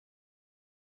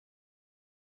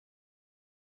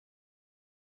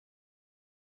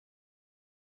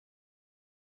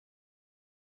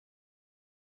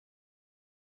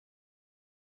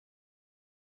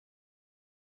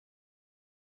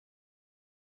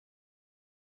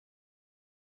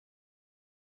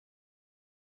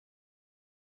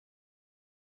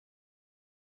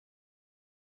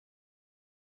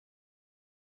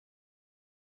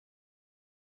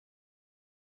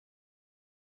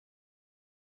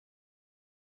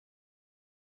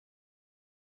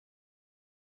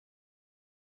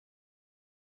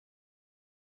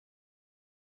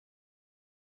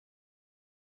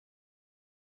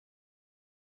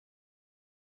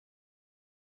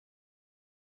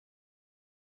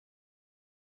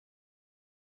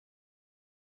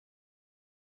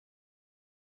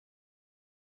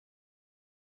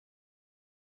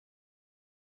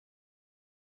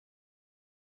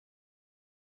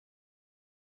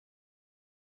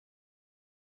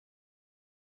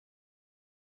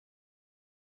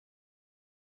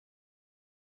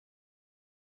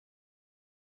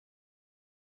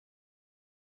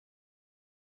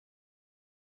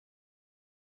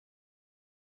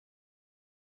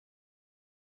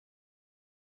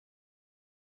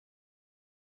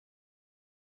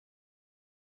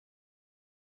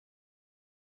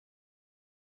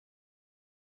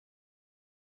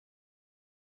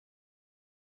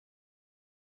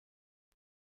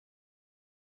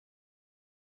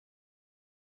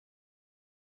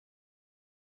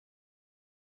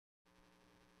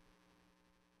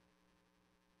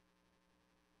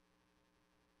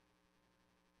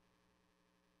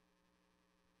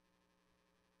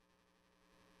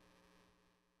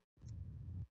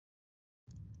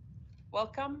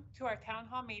Welcome to our town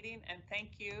hall meeting, and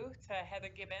thank you to Heather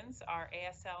Gibbons, our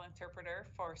ASL interpreter,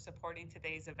 for supporting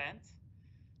today's event.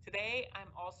 Today, I'm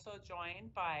also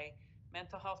joined by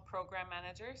Mental Health Program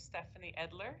Manager Stephanie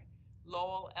Edler,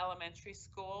 Lowell Elementary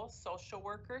School social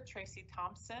worker Tracy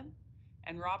Thompson,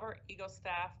 and Robert Eagle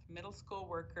Staff middle school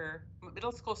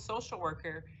social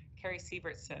worker Carrie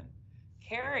Siebertson.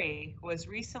 Carrie was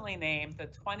recently named the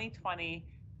 2020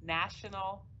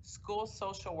 National School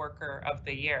Social Worker of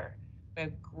the Year. We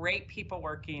have great people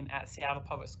working at Seattle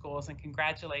Public Schools, and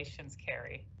congratulations,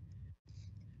 Carrie.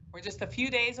 We're just a few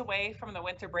days away from the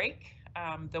winter break.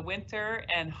 The winter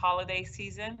and holiday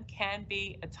season can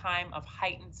be a time of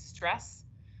heightened stress,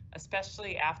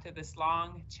 especially after this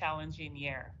long, challenging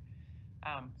year.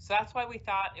 So that's why we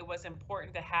thought it was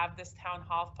important to have this town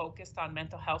hall focused on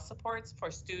mental health supports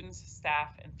for students, staff,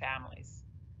 and families.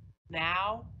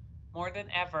 Now, more than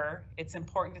ever, it's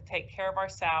important to take care of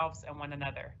ourselves and one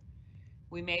another.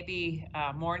 We may be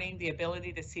mourning the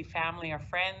ability to see family or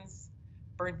friends,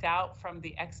 burnt out from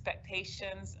the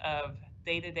expectations of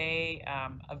day-to-day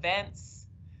events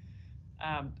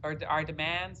or our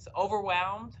demands,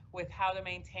 overwhelmed with how to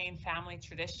maintain family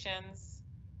traditions,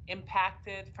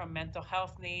 impacted from mental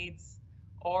health needs,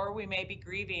 or we may be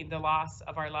grieving the loss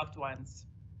of our loved ones.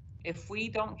 If we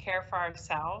don't care for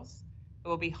ourselves, it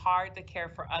will be hard to care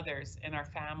for others in our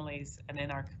families and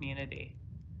in our community.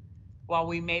 While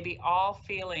we may be all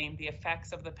feeling the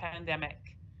effects of the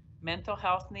pandemic, mental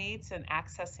health needs and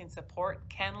accessing support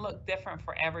can look different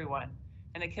for everyone,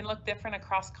 and it can look different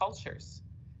across cultures.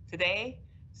 Today,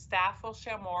 staff will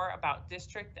share more about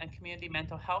district and community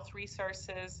mental health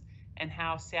resources and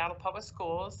how Seattle Public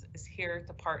Schools is here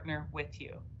to partner with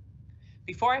you.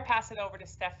 Before I pass it over to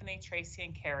Stephanie, Tracy,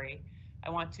 and Carrie, I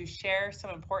want to share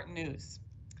some important news.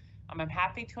 I'm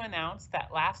happy to announce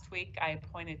that last week I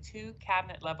appointed 2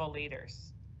 cabinet level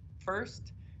leaders.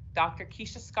 First, Dr.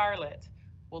 Keisha Scarlett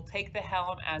will take the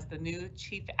helm as the new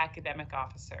Chief Academic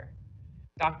Officer.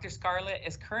 Dr. Scarlett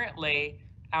is currently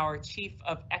our Chief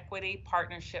of Equity,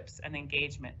 Partnerships, and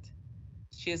Engagement.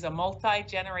 She is a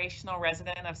multi-generational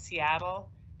resident of Seattle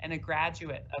and a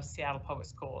graduate of Seattle Public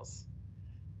Schools.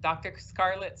 Dr.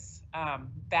 Scarlett's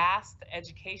vast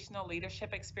educational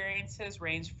leadership experiences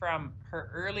range from her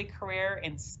early career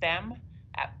in STEM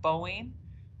at Boeing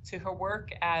to her work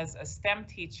as a STEM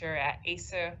teacher at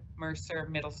Asa Mercer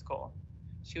Middle School.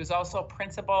 She was also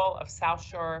principal of South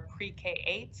Shore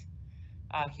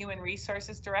Pre-K-8, Human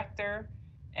Resources Director,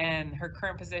 and her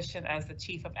current position as the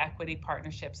Chief of Equity,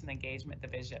 Partnerships, and Engagement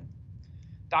Division.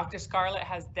 Dr. Scarlett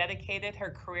has dedicated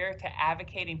her career to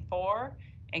advocating for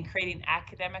and creating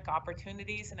academic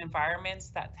opportunities and environments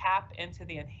that tap into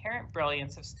the inherent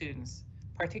brilliance of students,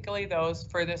 particularly those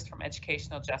furthest from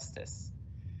educational justice.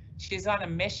 She is on a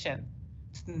mission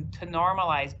to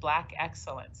normalize Black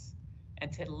excellence and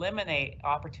to eliminate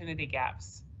opportunity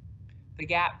gaps, the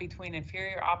gap between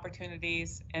inferior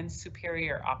opportunities and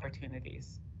superior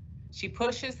opportunities. She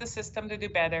pushes the system to do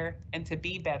better and to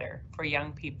be better for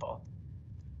young people.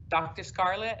 Dr.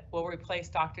 Scarlett will replace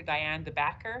Dr. Diane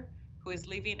DeBacker, who is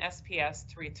leaving SPS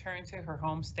to return to her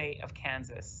home state of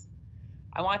Kansas.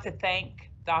 I want to thank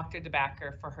Dr.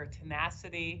 DeBacker for her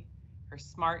tenacity, her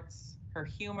smarts, her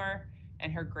humor,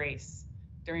 and her grace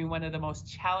during one of the most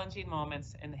challenging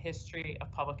moments in the history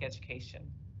of public education.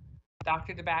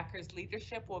 Dr. DeBacker's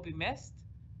leadership will be missed,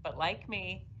 but like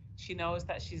me, she knows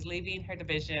that she's leaving her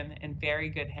division in very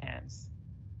good hands.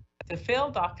 To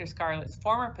fill Dr. Scarlett's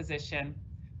former position,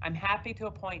 I'm happy to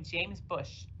appoint James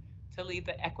Bush to lead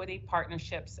the Equity,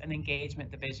 Partnerships, and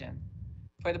Engagement Division.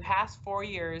 For the past 4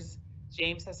 years,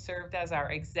 James has served as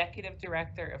our Executive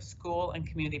Director of School and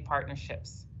Community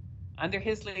Partnerships. Under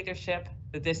his leadership,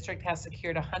 the district has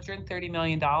secured $130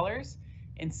 million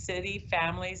in city,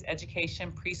 families,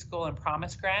 education, preschool, and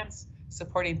promise grants,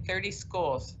 supporting 30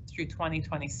 schools through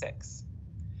 2026.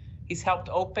 He's helped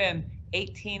open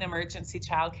 18 emergency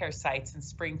childcare sites in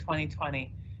spring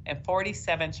 2020 and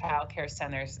 47 childcare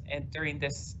centers during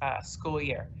this school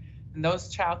year. And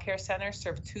those childcare centers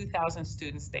serve 2,000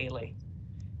 students daily.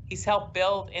 He's helped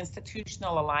build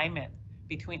institutional alignment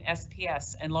between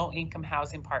SPS and low-income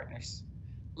housing partners,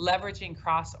 leveraging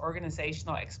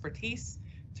cross-organizational expertise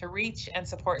to reach and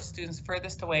support students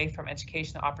furthest away from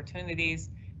educational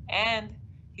opportunities. And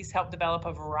he's helped develop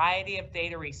a variety of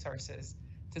data resources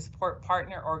to support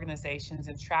partner organizations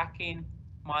in tracking,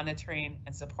 monitoring,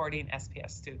 and supporting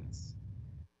SPS students.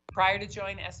 Prior to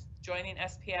joining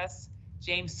SPS,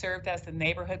 James served as the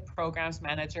Neighborhood Programs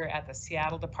Manager at the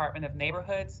Seattle Department of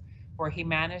Neighborhoods, where he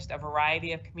managed a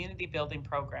variety of community building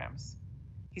programs.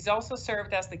 He's also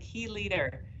served as the key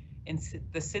leader in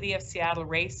the City of Seattle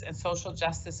Race and Social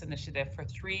Justice Initiative for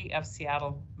 3 of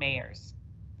Seattle mayors.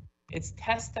 It's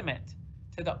testament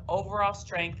to the overall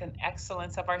strength and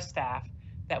excellence of our staff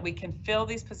that we can fill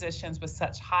these positions with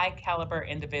such high caliber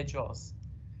individuals.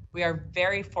 We are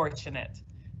very fortunate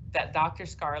that Dr.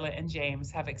 Scarlett and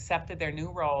James have accepted their new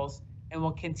roles and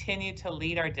will continue to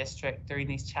lead our district during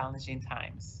these challenging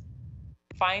times.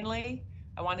 Finally,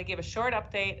 I want to give a short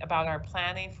update about our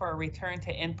planning for a return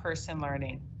to in-person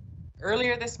learning.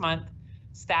 Earlier this month,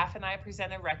 staff and I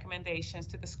presented recommendations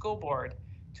to the school board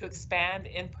to expand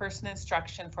in-person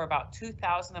instruction for about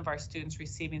 2,000 of our students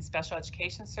receiving special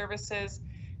education services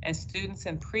and students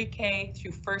in pre-K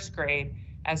through first grade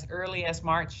as early as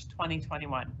March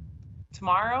 2021.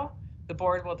 Tomorrow, the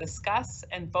board will discuss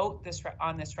and vote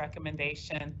on this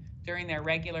recommendation during their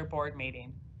regular board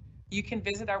meeting. You can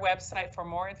visit our website for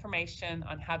more information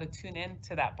on how to tune in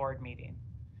to that board meeting.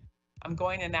 I'm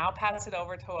going to now pass it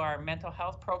over to our mental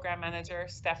health program manager,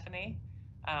 Stephanie,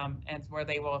 and where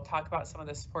they will talk about some of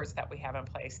the supports that we have in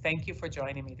place. Thank you for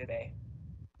joining me today.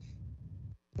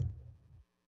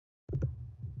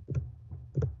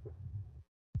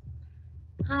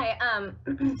 Hi,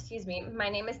 excuse me. My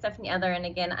name is Stephanie Ether, and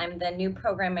again, I'm the new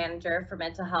program manager for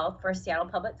mental health for Seattle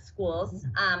Public Schools.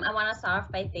 I want to start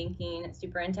off by thanking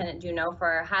Superintendent Juneau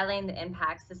for highlighting the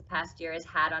impacts this past year has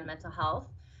had on mental health,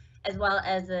 as well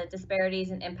as the disparities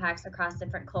and impacts across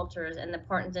different cultures and the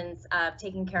importance of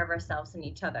taking care of ourselves and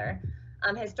each other.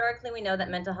 Historically, we know that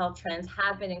mental health trends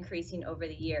have been increasing over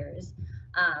the years.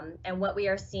 And what we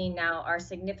are seeing now are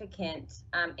significant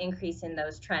increase in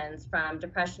those trends, from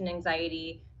depression,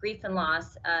 anxiety, grief and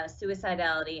loss,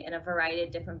 suicidality, and a variety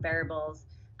of different variables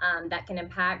that can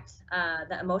impact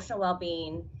the emotional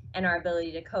well-being and our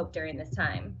ability to cope during this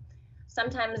time.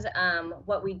 Sometimes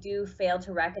what we do fail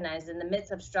to recognize in the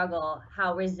midst of struggle,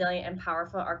 how resilient and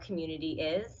powerful our community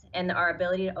is, and our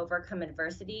ability to overcome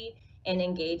adversity and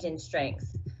engage in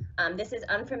strengths. This is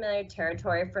unfamiliar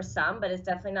territory for some, but it's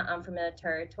definitely not unfamiliar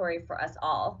territory for us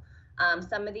all.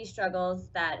 Some of these struggles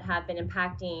that have been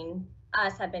impacting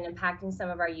us have been impacting some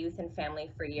of our youth and family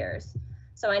for years.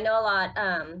 So I know a lot,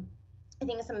 I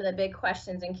think some of the big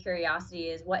questions and curiosity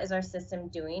is, what is our system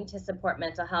doing to support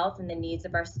mental health and the needs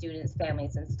of our students,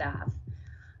 families, and staff?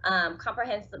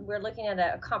 We're looking at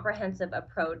a comprehensive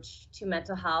approach to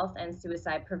mental health and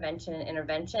suicide prevention and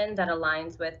intervention that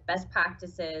aligns with best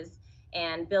practices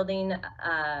and building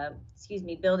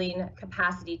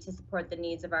capacity to support the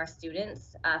needs of our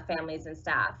students, families, and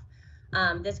staff.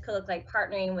 This could look like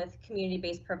partnering with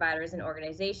community-based providers and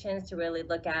organizations to really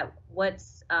look at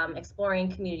what's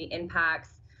exploring community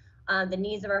impacts, the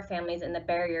needs of our families, and the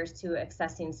barriers to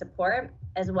accessing support,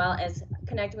 as well as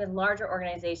connecting with larger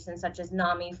organizations such as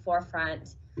NAMI,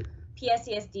 Forefront,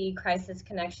 PSESD, Crisis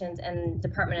Connections, and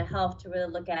Department of Health to really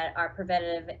look at our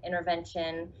preventative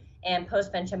intervention and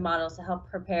postvention models to help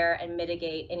prepare and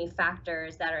mitigate any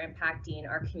factors that are impacting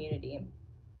our community.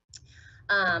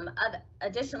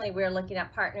 Additionally, we're looking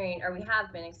at partnering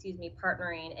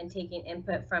and taking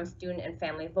input from student and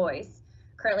family voice.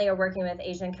 Currently, we're working with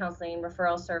Asian Counseling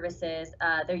Referral Services.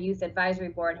 Their Youth Advisory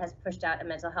Board has pushed out a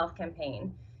mental health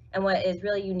campaign. And what is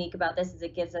really unique about this is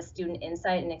it gives us student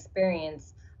insight and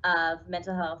experience of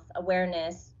mental health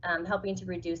awareness, helping to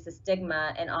reduce the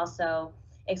stigma, and also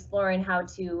exploring how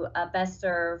to best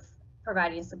serve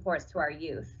providing supports to our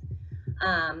youth.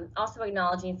 Also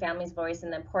acknowledging families' voice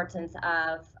and the importance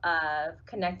of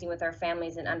connecting with our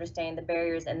families and understanding the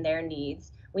barriers and their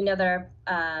needs. We know that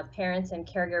our parents and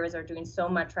caregivers are doing so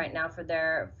much right now for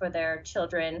their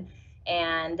children,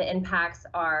 and the impacts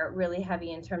are really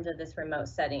heavy in terms of this remote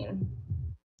setting.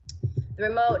 The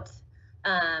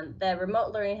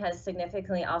remote learning has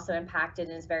significantly also impacted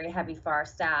and is very heavy for our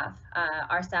staff.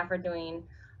 Our staff are doing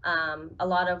a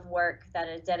lot of work that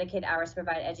is dedicated hours to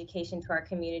provide education to our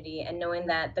community, and knowing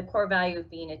that the core value of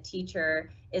being a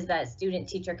teacher is that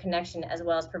student-teacher connection, as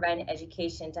well as providing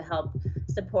education to help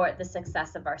support the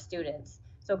success of our students.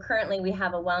 So currently we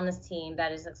have a wellness team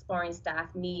that is exploring staff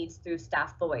needs through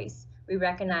staff voice. We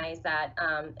recognize that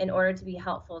in order to be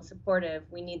helpful and supportive,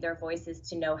 we need their voices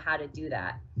to know how to do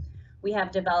that. We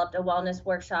have developed a wellness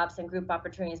workshops and group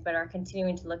opportunities, but are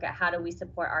continuing to look at how do we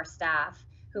support our staff,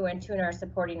 who in turn are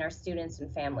supporting our students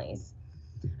and families.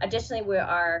 Additionally, we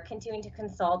are continuing to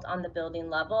consult on the building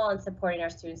level and supporting our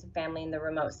students and family in the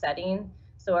remote setting.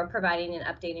 So we're providing and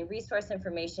updating resource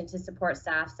information to support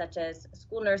staff such as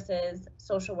school nurses,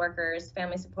 social workers,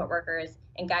 family support workers,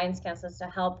 and guidance counselors to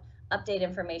help update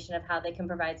information of how they can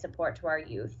provide support to our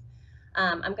youth.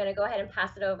 I'm going to go ahead and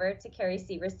pass it over to Carrie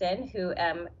Severson, who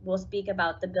will speak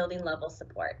about the building level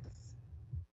supports.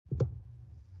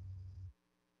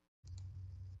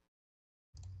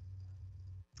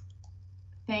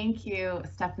 Thank you,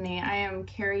 Stephanie. I am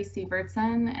Carrie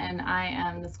Sievertson, and I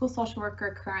am the school social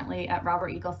worker currently at Robert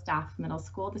Eagle Staff Middle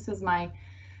School. This is my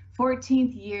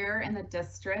 14th year in the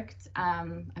district.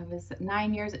 I was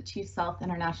 9 years at Chief Sealth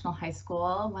International High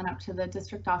School, went up to the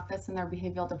district office in their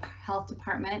behavioral health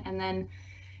department, and then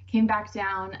came back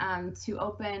down to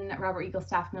open Robert Eagle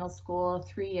Staff Middle School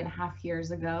 3.5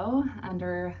 years ago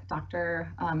under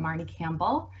Dr. Marnie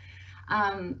Campbell.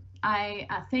 I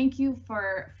thank you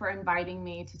for inviting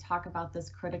me to talk about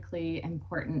this critically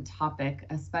important topic,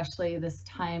 especially this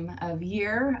time of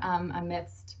year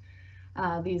amidst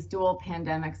these dual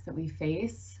pandemics that we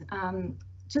face.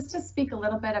 Just to speak a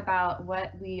little bit about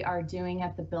what we are doing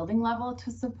at the building level to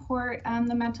support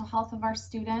the mental health of our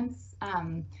students.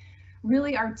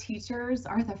 Really, our teachers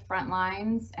are the front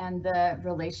lines and the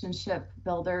relationship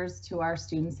builders to our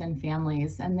students and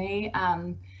families, and they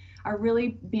are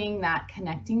really being that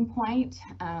connecting point.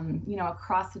 You know,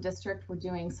 across the district, we're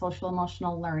doing social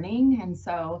emotional learning, and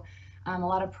so a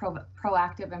lot of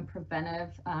proactive and preventive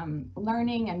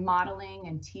learning and modeling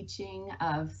and teaching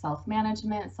of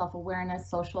self-management, self-awareness,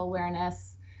 social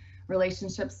awareness,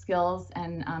 relationship skills,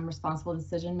 and responsible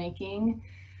decision-making.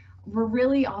 We're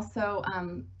really also,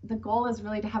 the goal is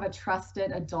really to have a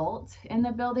trusted adult in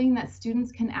the building that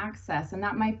students can access, and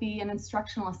that might be an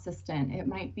instructional assistant. It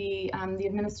might be the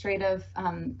administrative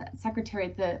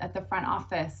secretary at the front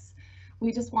office.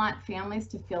 We just want families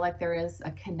to feel like there is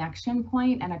a connection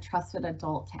point and a trusted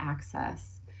adult to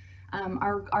access.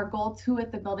 Our goal too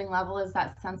at the building level is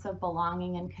that sense of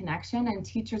belonging and connection, and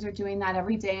teachers are doing that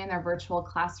every day in their virtual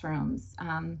classrooms.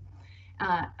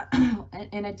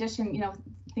 In addition, you know,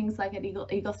 things like at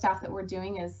Eagle Staff that we're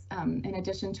doing is, in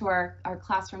addition to our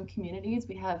classroom communities,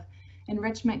 we have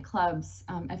enrichment clubs,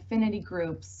 affinity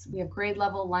groups, we have grade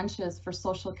level lunches for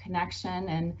social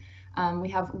connection, and we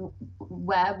have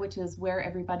WEB, which is Where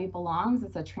Everybody Belongs.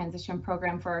 It's a transition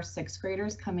program for our 6th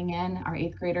graders coming in, our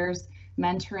 8th graders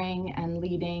mentoring and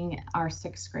leading our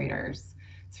 6th graders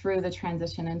through the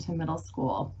transition into middle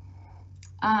school.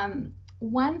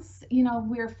 Once, you know,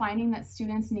 we're finding that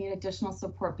students need additional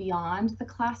support beyond the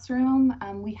classroom,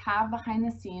 we have behind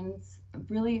the scenes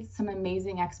really some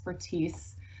amazing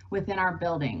expertise within our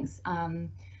buildings.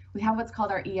 We have what's called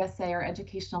our ESA, our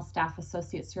Educational Staff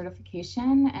Associate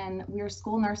Certification, and we are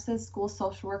school nurses, school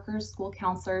social workers, school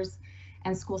counselors,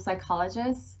 and school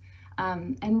psychologists.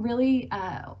 And really,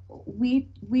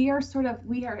 we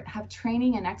have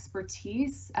training and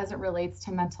expertise as it relates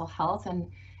to mental health,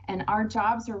 and our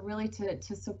jobs are really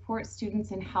to support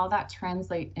students in how that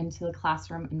translates into the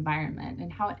classroom environment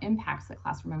and how it impacts the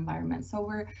classroom environment. So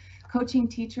we're coaching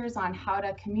teachers on how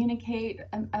to communicate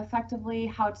effectively,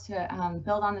 how to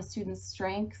build on the students'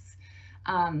 strengths.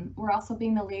 We're also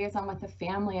being the liaison with the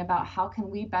family about how can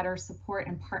we better support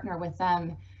and partner with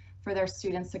them for their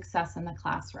students' success in the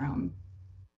classroom.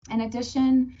 In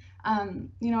addition,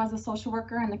 you know, as a social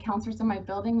worker and the counselors in my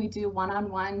building, we do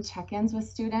one-on-one check-ins with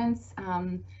students,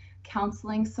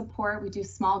 counseling support. We do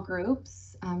small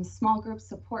groups,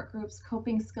 support groups,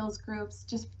 coping skills groups,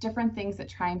 just different things that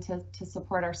trying to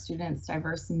support our students'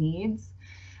 diverse needs.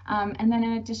 And then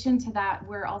in addition to that,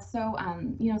 we're also,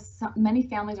 you know, many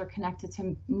families are connected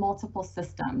to multiple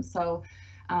systems. So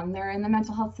they're in the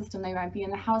mental health system, they might be in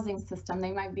the housing system,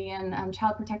 they might be in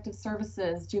child protective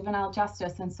services, juvenile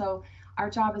justice. And so our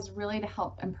job is really to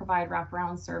help and provide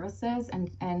wraparound services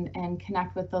and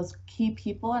connect with those key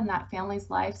people in that family's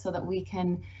life so that we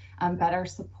can better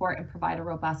support and provide a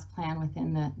robust plan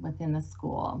within the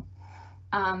school.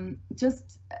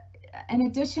 Just in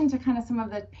addition to kind of some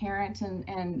of the parent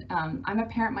and I'm a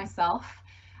parent myself.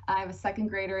 I have a 2nd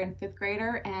grader and 5th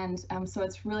grader, and so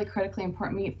it's really critically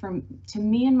important to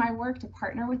me in my work to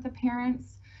partner with the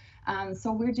parents.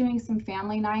 So we're doing some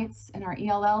family nights in our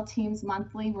ELL teams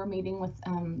monthly. We're meeting with,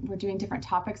 we're doing different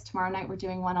topics. Tomorrow night we're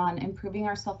doing one on improving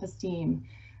our self-esteem,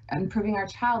 improving our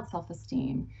child's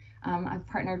self-esteem. I've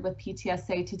partnered with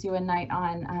PTSA to do a night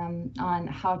on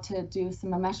how to do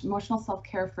some emotional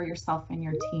self-care for yourself and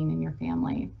your teen and your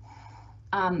family.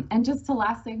 And just to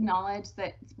lastly acknowledge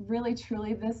that really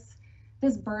truly this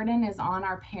burden is on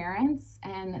our parents,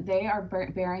 and they are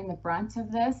bearing the brunt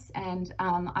of this. And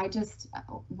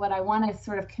what I want to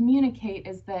sort of communicate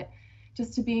is that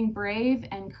just to being brave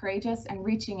and courageous and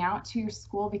reaching out to your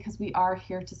school, because we are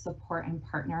here to support and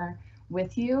partner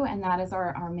with you, and that is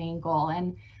our main goal.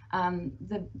 And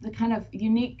the kind of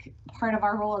unique part of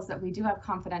our role is that we do have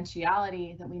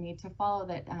confidentiality that we need to follow,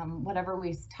 that whatever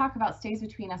we talk about stays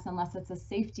between us unless it's a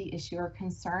safety issue or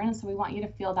concern. So we want you to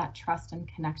feel that trust and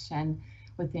connection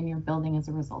within your building as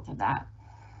a result of that.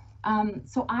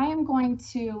 So I am going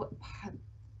to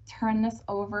turn this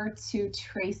over to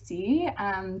Tracy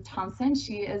Thompson.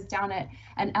 She is down at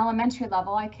an elementary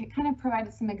level. I kind of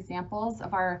provided some examples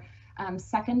of our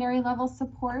secondary level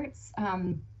supports.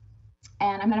 And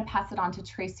I'm going to pass it on to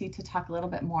Tracy to talk a little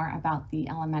bit more about the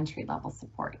elementary level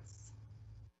supports.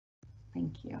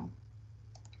 Thank you.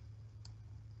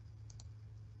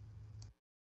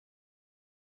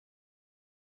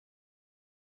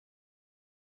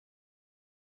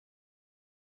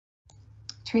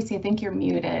 Tracy, I think you're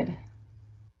muted.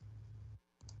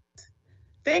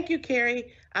 Thank you,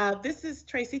 Carrie. This is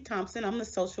Tracy Thompson. I'm the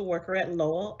social worker at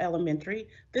Lowell Elementary.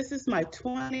 This is my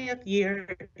 20th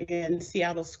year in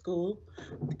Seattle School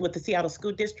with the Seattle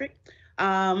School District.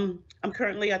 I'm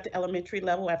currently at the elementary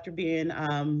level after being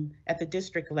at the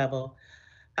district level.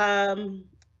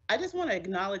 I just want to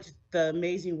acknowledge the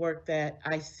amazing work that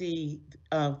I see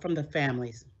from the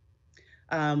families.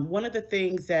 One of the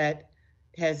things that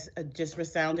has just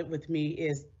resounded with me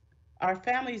is our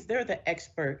families, they're the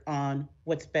expert on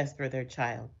what's best for their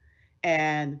child.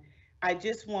 And I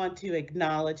just want to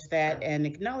acknowledge that and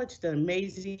acknowledge the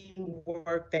amazing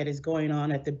work that is going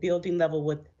on at the building level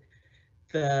with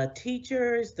the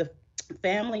teachers, the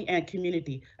family, and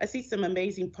community. I see some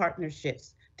amazing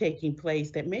partnerships taking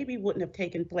place that maybe wouldn't have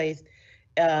taken place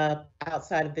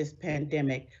outside of this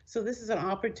pandemic. So this is an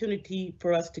opportunity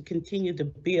for us to continue to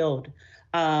build.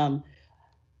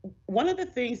 One of the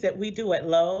things that we do at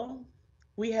Lowell,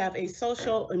 we have a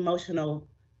social emotional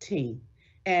team.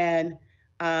 And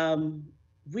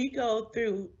we go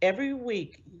through every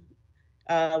week,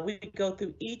 we go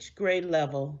through each grade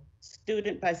level,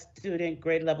 student by student,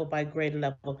 grade level by grade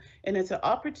level. And it's an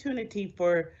opportunity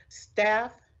for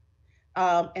staff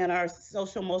and our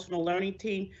social emotional learning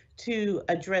team to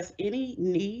address any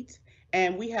needs.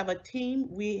 And we have a team,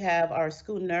 we have our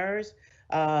school nurse,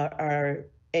 our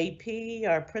AP,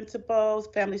 our principals,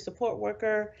 family support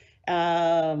worker,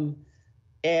 and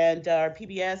our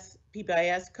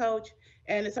PBIS coach.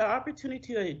 And it's our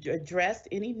opportunity to address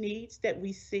any needs that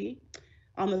we see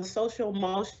on the social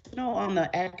emotional, on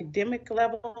the academic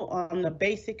level, on the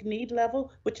basic need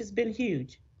level, which has been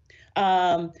huge.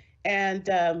 One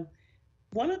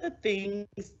of the things,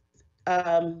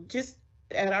 just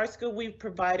at our school, we've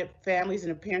provided families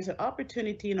and parents an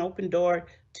opportunity, an open door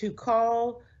to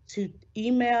call, to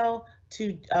email,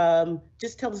 to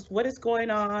just tell us what is going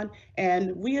on.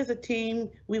 And we as a team,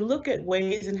 we look at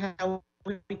ways and how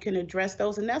we can address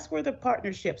those. And that's where the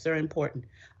partnerships are important.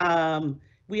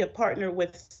 We have partnered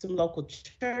with some local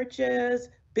churches,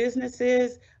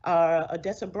 businesses,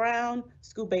 Odessa Brown,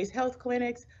 school-based health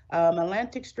clinics,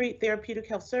 Atlantic Street Therapeutic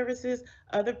Health Services,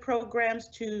 other programs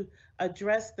to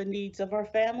address the needs of our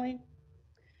family.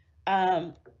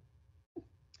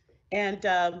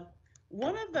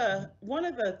 One of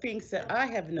the things that I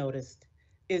have noticed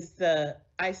is the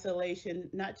isolation,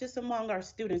 not just among our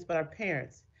students, but our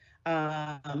parents.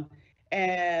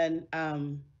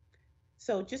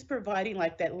 So just providing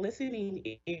like that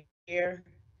listening ear,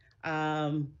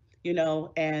 you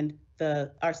know, and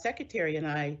our secretary and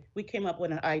I, we came up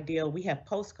with an idea. We have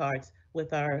postcards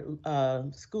with our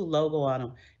school logo on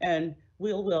them, and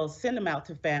we'll send them out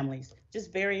to families,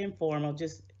 just very informal,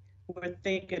 just we're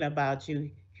thinking about you,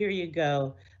 here you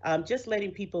go. Just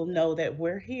letting people know that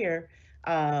we're here.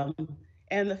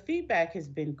 And the feedback has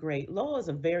been great. Lowell is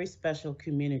a very special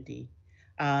community.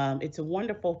 It's a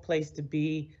wonderful place to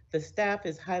be. The staff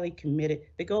is highly committed.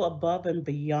 They go above and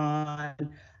beyond.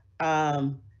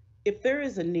 If there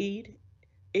is a need,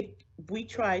 we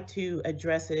try to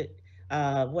address it,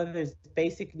 whether it's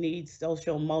basic needs,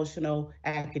 social, emotional,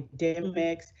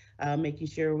 academics, making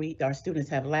sure our students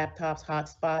have laptops,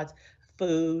 hotspots,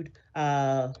 food,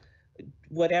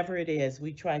 whatever it is,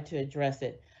 we try to address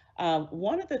it.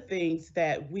 One of the things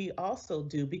that we also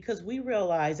do, because we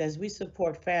realize as we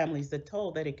support families, the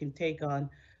toll that it can take on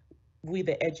we,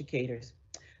 the educators.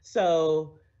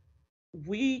 So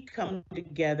we come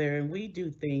together and we do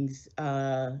things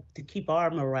to keep our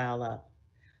morale up,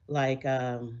 like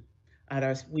at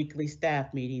our weekly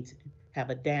staff meetings, have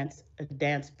a dance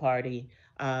party,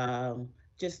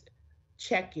 just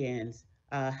check-ins.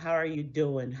 How are you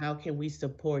doing? How can we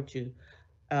support you?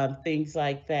 Things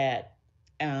like that.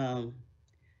 And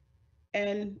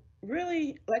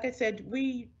really, like I said,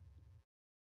 we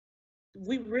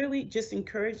really just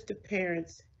encourage the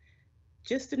parents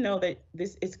just to know that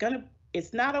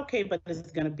it's not okay, but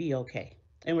it's gonna be okay.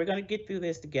 And we're gonna get through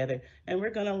this together, and we're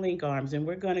gonna link arms, and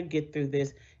we're gonna get through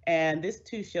this, and this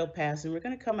too shall pass, and we're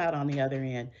gonna come out on the other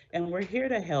end, and we're here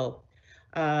to help.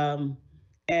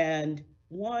 And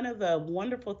one of the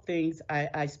wonderful things,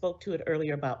 I spoke to it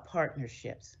earlier about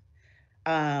partnerships.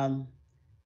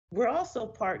 we're also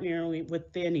partnering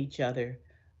within each other.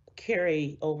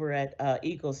 Carrie over at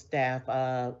Eagle staff,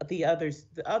 the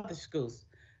other schools,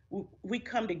 we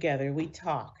come together, we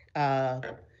talk,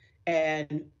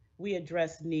 and we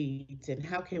address needs and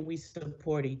how can we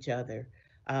support each other.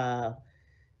 Uh,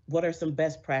 what are some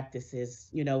best practices?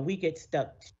 You know, we get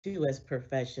stuck too as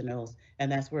professionals,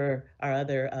 and that's where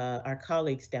our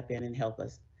colleagues step in and help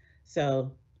us.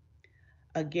 So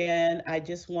again, I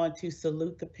just want to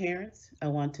salute the parents. I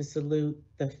want to salute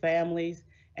the families,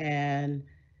 and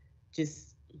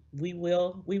just we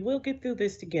will get through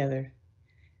this together.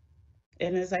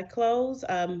 And as I close,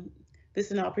 this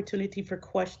is an opportunity for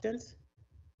questions.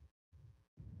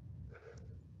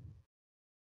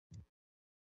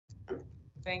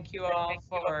 Thank you all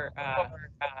for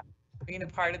being a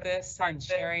part of this and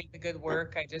sharing the good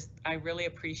work. I really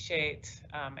appreciate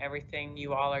everything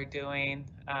you all are doing.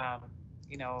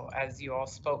 You know, as you all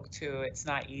spoke to, it's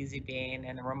not easy being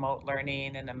in remote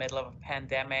learning in the middle of a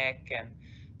pandemic and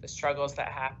the struggles that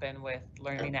happen with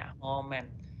learning at home. And,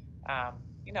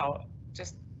 you know,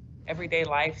 just everyday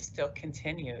life still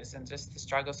continues and just the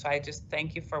struggle. So I just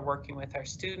thank you for working with our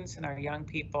students and our young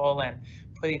people and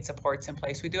putting supports in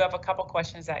place. We do have a couple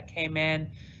questions that came in.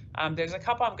 There's a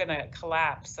couple I'm going to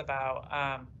collapse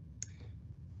about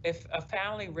if a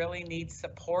family really needs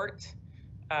support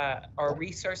or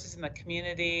resources in the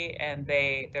community and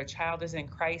their child is in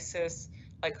crisis,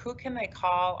 like who can they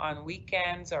call on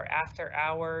weekends or after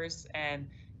hours? And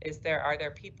are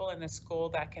there people in the school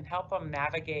that can help them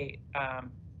navigate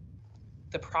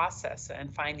the process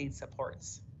and finding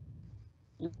supports?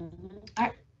 Mhm.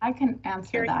 I can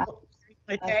answer Carrie, that.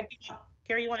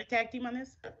 Carrie, you want to tag team on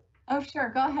this? Oh, sure.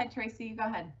 Go ahead, Tracy. You go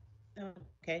ahead.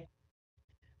 Okay.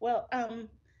 Well,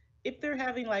 if they're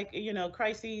having like, you know,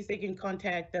 crises, they can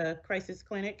contact the crisis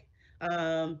clinic.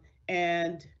 Um,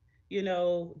 and, you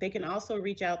know, they can also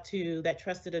reach out to that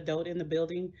trusted adult in the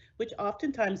building, which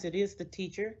oftentimes it is the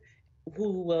teacher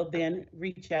who will then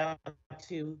reach out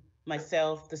to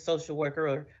myself, the social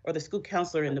worker, or the school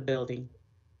counselor in the building.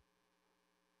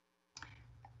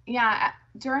 Yeah,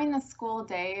 during the school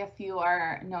day, if you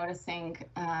are noticing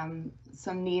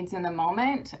some needs in the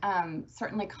moment,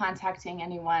 certainly contacting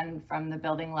anyone from the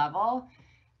building level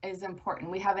is important.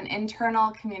 We have an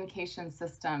internal communication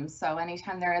system, so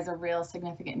anytime there is a real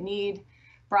significant need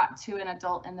brought to an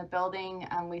adult in the building,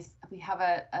 we have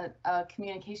a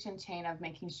communication chain of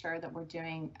making sure that we're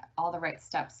doing all the right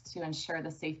steps to ensure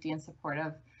the safety and support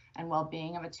of and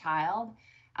well-being of a child.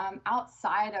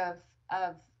 Outside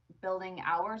of building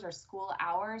hours or school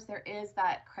hours, there is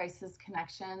that Crisis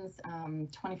Connections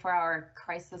 24-hour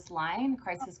crisis line,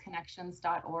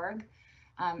 crisisconnections.org.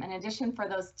 In addition, for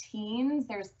those teens,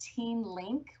 there's Teen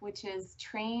Link, which is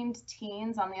trained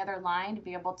teens on the other line to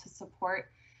be able to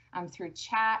support through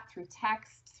chat, through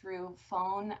text, through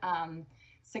phone,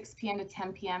 6 p.m. to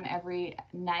 10 p.m. every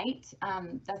night.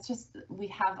 That's just, we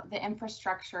have the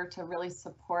infrastructure to really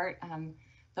support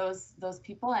those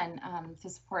people and to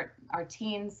support our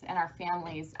teens and our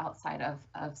families outside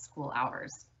of school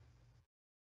hours.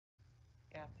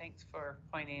 Yeah, thanks for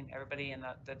pointing everybody in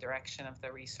the direction of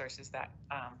the resources that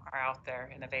are out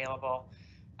there and available.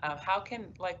 How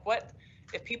can, like, what,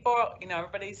 if people, you know,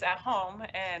 everybody's at home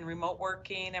and remote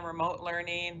working and remote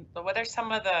learning, but what are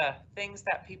some of the things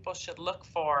that people should look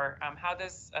for? How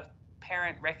does a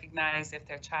parent recognize if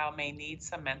their child may need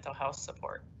some mental health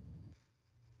support?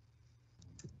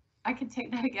 I could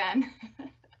take that again.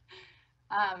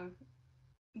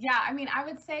 Yeah, I mean, I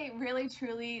would say really,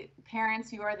 truly,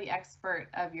 parents, you are the expert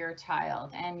of your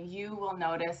child, and you will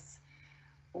notice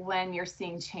when you're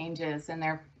seeing changes in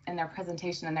their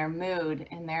presentation, in their mood,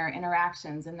 in their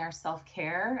interactions, in their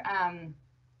self-care.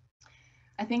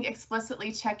 I think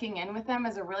explicitly checking in with them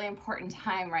is a really important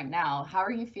time right now. How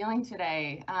are you feeling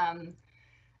today?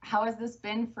 How has this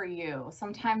been for you?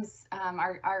 Sometimes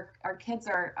our kids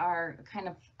are kind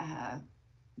of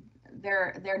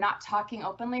they're not talking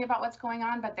openly about what's going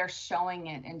on, but they're showing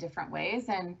it in different ways.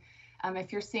 And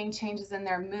if you're seeing changes in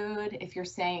their mood, if you're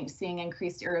seeing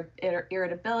increased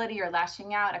irritability or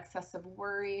lashing out, excessive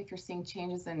worry, if you're seeing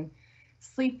changes in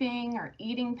sleeping or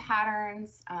eating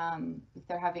patterns, if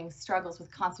they're having struggles with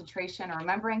concentration or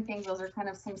remembering things, those are kind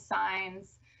of some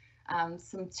signs.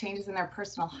 Some changes in their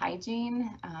personal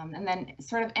hygiene, and then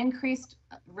sort of increased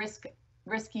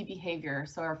risky behavior.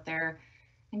 So if they're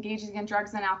engaging in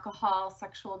drugs and alcohol,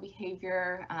 sexual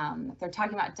behavior, if they're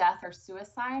talking about death or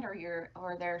suicide,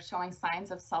 or they're showing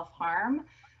signs of self-harm,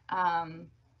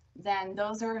 then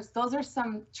those are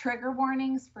some trigger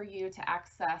warnings for you to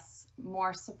access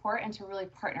more support and to really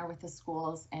partner with the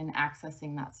schools in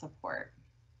accessing that support.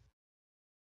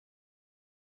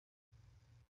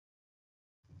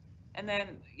 And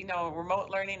then, you know, remote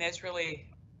learning is really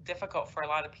difficult for a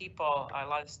lot of people, a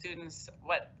lot of students.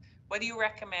 What do you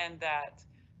recommend that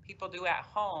people do at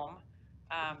home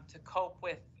to cope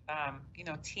with, you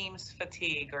know, Teams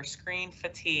fatigue or screen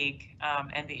fatigue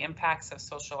and the impacts of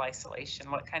social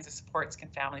isolation? What kinds of supports can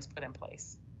families put in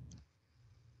place?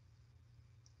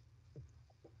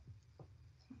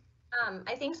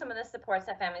 I think some of the supports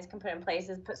that families can put in place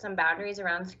is put some boundaries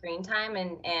around screen time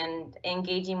and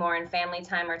engaging more in family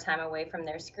time or time away from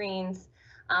their screens.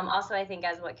 Also, I think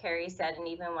as what Carrie said and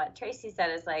even what Tracy said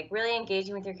is like really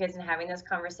engaging with your kids and having those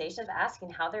conversations,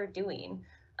 asking how they're doing.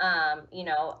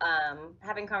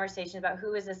 Having conversations about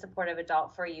who is a supportive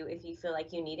adult for you if you feel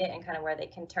like you need it and kind of where they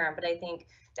can turn. But I think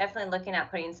definitely looking at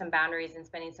putting some boundaries and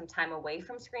spending some time away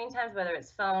from screen times, whether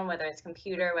it's phone, whether it's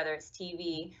computer, whether it's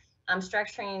TV.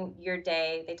 Structuring your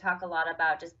day. They talk a lot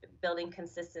about just building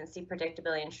consistency,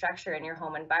 predictability, and structure in your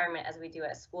home environment as we do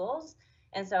at schools.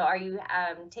 And so are you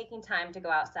taking time to go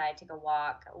outside, take a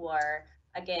walk, or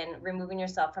again, removing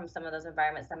yourself from some of those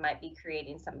environments that might be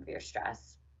creating some of your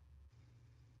stress?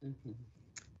 Mm-hmm.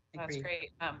 That's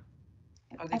great.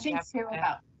 I think too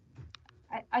about,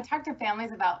 I talk to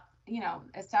families about, you know,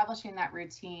 establishing that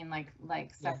routine,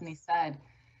 like Stephanie said.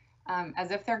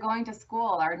 As if they're going to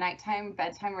school, our nighttime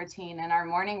bedtime routine and our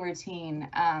morning routine,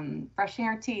 brushing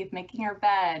our teeth, making our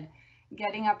bed,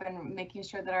 getting up and making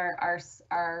sure that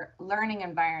our learning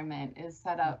environment is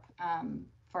set up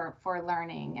for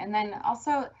learning. And then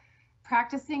also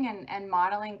practicing and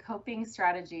modeling coping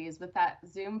strategies with that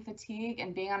Zoom fatigue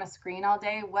and being on a screen all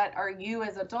day. What are you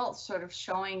as adults sort of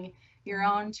showing your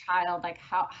own child? Like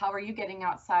how are you getting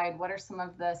outside? What are some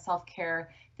of the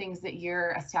self-care things that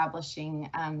you're establishing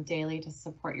daily to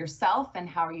support yourself, and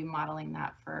how are you modeling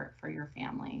that for your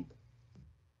family?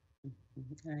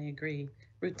 I agree.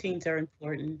 Routines are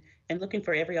important, and looking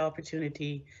for every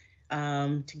opportunity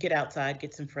to get outside,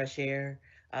 get some fresh air,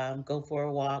 go for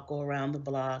a walk, go around the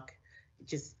block,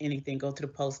 just anything, go to the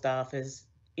post office,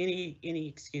 any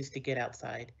excuse to get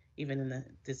outside, even in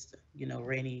this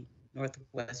rainy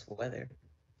Northwest weather.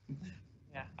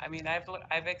 Yeah, I mean,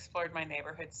 I've explored my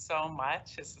neighborhood so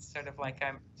much. It's sort of like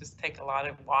I'm just take a lot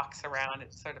of walks around.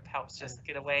 It sort of helps just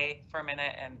get away for a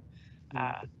minute and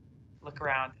look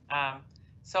around.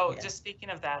 Just speaking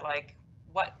of that, like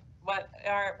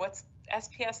what's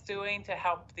SPS doing to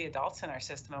help the adults in our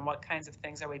system, and what kinds of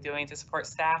things are we doing to support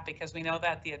staff? Because we know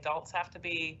that the adults have to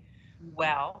be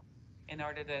well in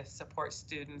order to support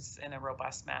students in a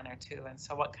robust manner too. And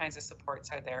so what kinds of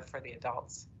supports are there for the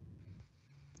adults?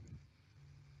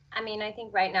 I mean, I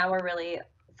think right now we're really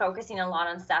focusing a lot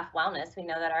on staff wellness. We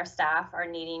know that our staff are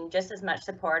needing just as much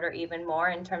support or even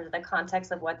more in terms of the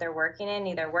context of what they're working in,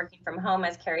 either working from home,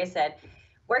 as Carrie said,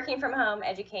 working from home,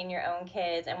 educating your own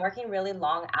kids, and working really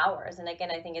long hours. And again,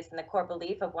 I think it's in the core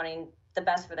belief of wanting the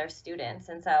best for their students.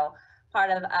 And so part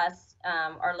of us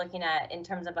are looking at, in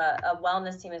terms of a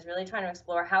wellness team, is really trying to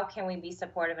explore how can we be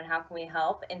supportive and how can we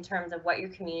help in terms of what you're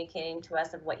communicating to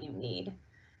us of what you need.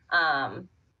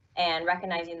 And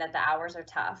recognizing that the hours are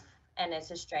tough and it's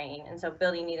a strain. And so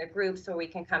building either groups where we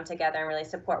can come together and really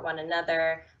support one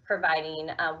another, providing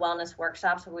wellness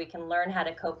workshops where we can learn how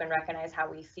to cope and recognize how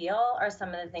we feel are some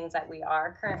of the things that we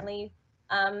are currently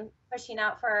pushing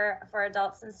out for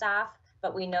adults and staff,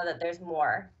 but we know that there's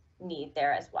more need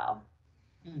there as well.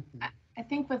 Mm-hmm. I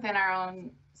think within our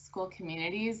own school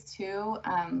communities too,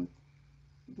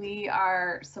 we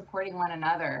are supporting one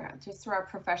another just through our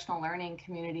professional learning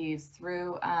communities,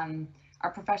 through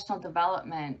our professional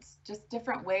development, just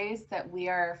different ways that we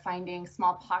are finding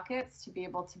small pockets to be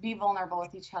able to be vulnerable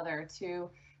with each other, to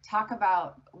talk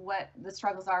about what the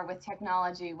struggles are with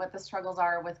technology, what the struggles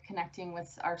are with connecting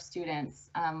with our students,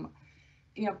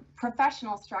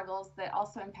 professional struggles that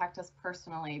also impact us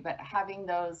personally, but having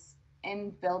those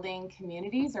in building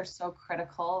communities are so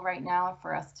critical right now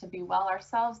for us to be well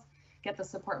ourselves, get the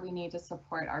support we need to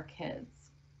support our kids,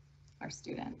 our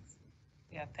students.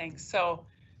 Yeah, thanks. So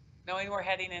knowing we're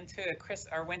heading into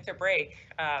our winter break,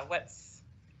 what's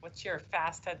your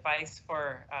fast advice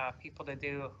for people to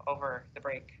do over the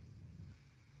break?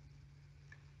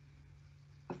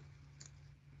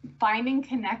 Finding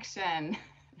connection.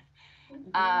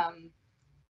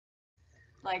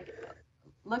 Like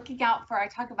looking out for, I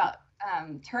talk about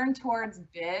turn towards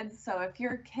bids. So if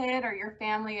your kid or your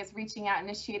family is reaching out,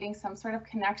 initiating some sort of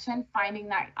connection, finding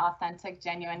that authentic,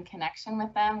 genuine connection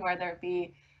with them, whether it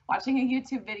be watching a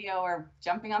YouTube video or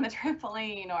jumping on the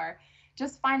trampoline, or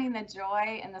just finding the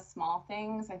joy in the small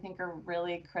things, I think are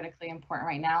really critically important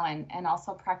right now. And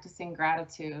also practicing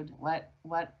gratitude. What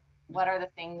are the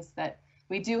things that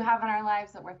we do have in our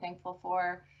lives that we're thankful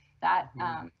for, that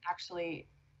actually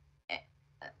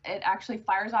it actually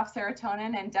fires off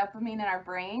serotonin and dopamine in our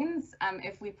brains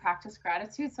if we practice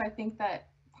gratitude. So I think that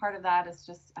part of that is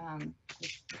just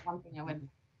one thing I would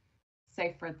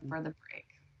say for the break.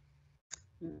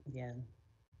 Yeah,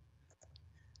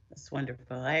 that's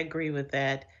wonderful. I agree with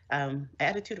that.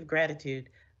 Attitude of gratitude.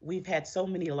 We've had so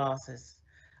many losses,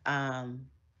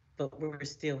 but we're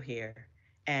still here.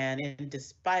 And in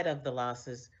despite of the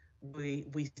losses, we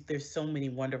there's so many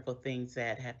wonderful things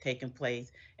that have taken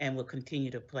place and will continue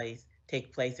to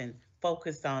take place, and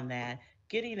focus on that.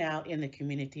 Getting out in the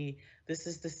community. This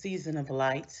is the season of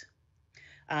lights.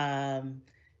 Um,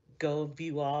 Go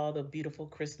view all the beautiful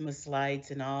Christmas lights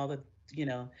and all the, you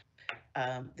know,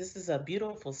 this is a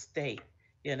beautiful state,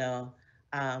 you know.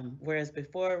 Whereas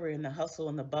before we're in the hustle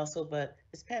and the bustle, but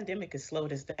this pandemic has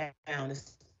slowed us down.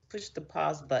 It's pushed the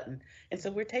pause button. And so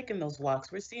we're taking those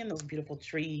walks. We're seeing those beautiful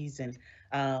trees and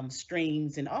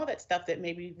streams and all that stuff that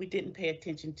maybe we didn't pay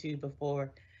attention to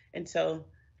before. And so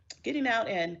getting out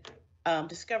and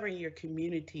discovering your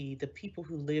community, the people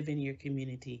who live in your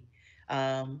community,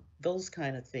 those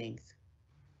kind of things,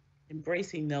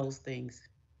 embracing those things.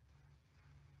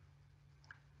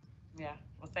 Yeah,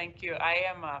 well, thank you. I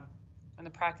am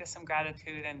going to practice some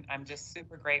gratitude, and I'm just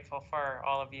super grateful for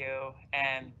all of you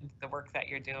and the work that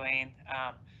you're doing.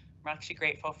 I'm actually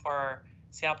grateful for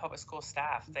Seattle Public School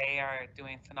staff. They are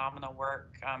doing phenomenal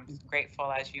work. I'm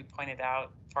grateful, as you pointed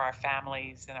out, for our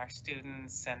families and our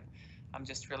students, and I'm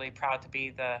just really proud to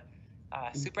be the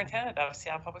superintendent of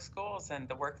Seattle Public Schools and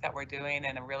the work that we're doing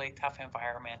in a really tough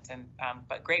environment. And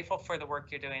but grateful for the work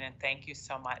you're doing, and thank you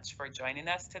so much for joining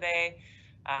us today.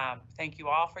 Thank you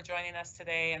all for joining us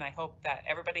today, and I hope that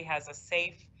everybody has a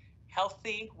safe,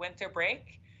 healthy winter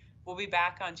break. We'll be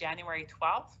back on January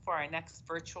 12th for our next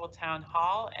virtual town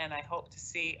hall, and I hope to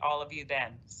see all of you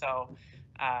then. So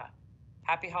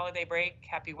happy holiday break,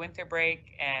 happy winter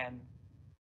break, and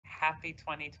happy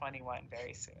 2021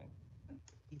 very soon.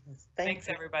 Yes, Thanks,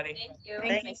 everybody. Thank you.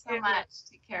 Thank you so much.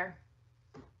 Take care.